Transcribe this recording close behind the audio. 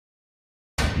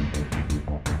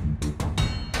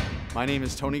My name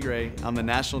is Tony Gray. I'm the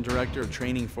National Director of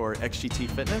Training for XGT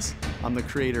Fitness. I'm the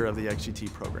creator of the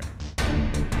XGT program.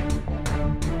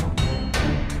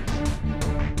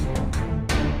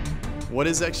 What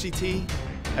is XGT?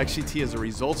 XGT is a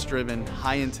results-driven,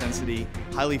 high-intensity,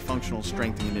 highly functional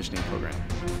strength and conditioning program.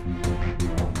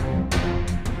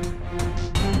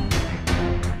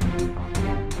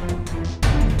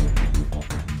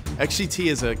 XGT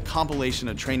is a compilation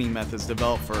of training methods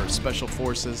developed for special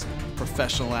forces,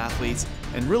 professional athletes,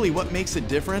 and really what makes it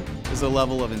different is the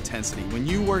level of intensity. When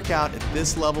you work out at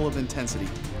this level of intensity,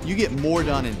 you get more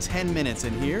done in 10 minutes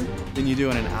in here than you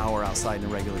do in an hour outside in a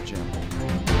regular gym.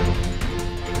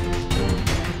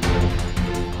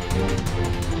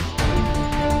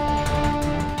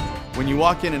 When you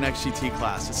walk in an XGT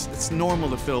class, it's normal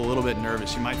to feel a little bit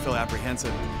nervous. You might feel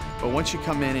apprehensive, but once you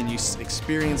come in and you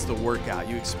experience the workout,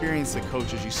 you experience the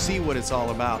coaches, you see what it's all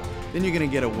about, then you're gonna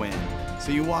get a win.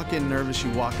 So you walk in nervous,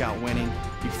 you walk out winning.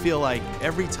 You feel like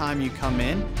every time you come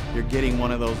in, you're getting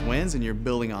one of those wins and you're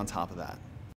building on top of that.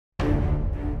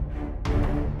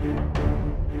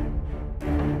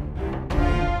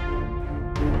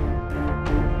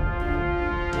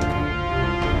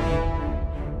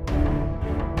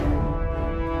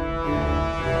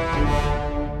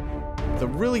 The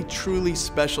really truly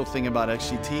special thing about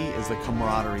XGT is the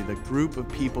camaraderie, the group of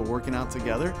people working out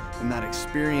together, and that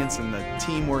experience and the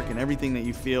teamwork and everything that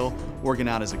you feel working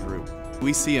out as a group.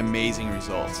 We see amazing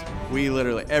results. We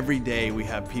literally, every day we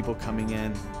have people coming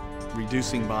in,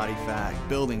 reducing body fat,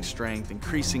 building strength,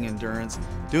 increasing endurance,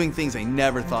 doing things they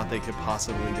never thought they could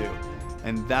possibly do.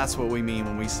 And that's what we mean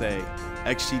when we say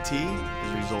XGT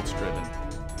is results driven.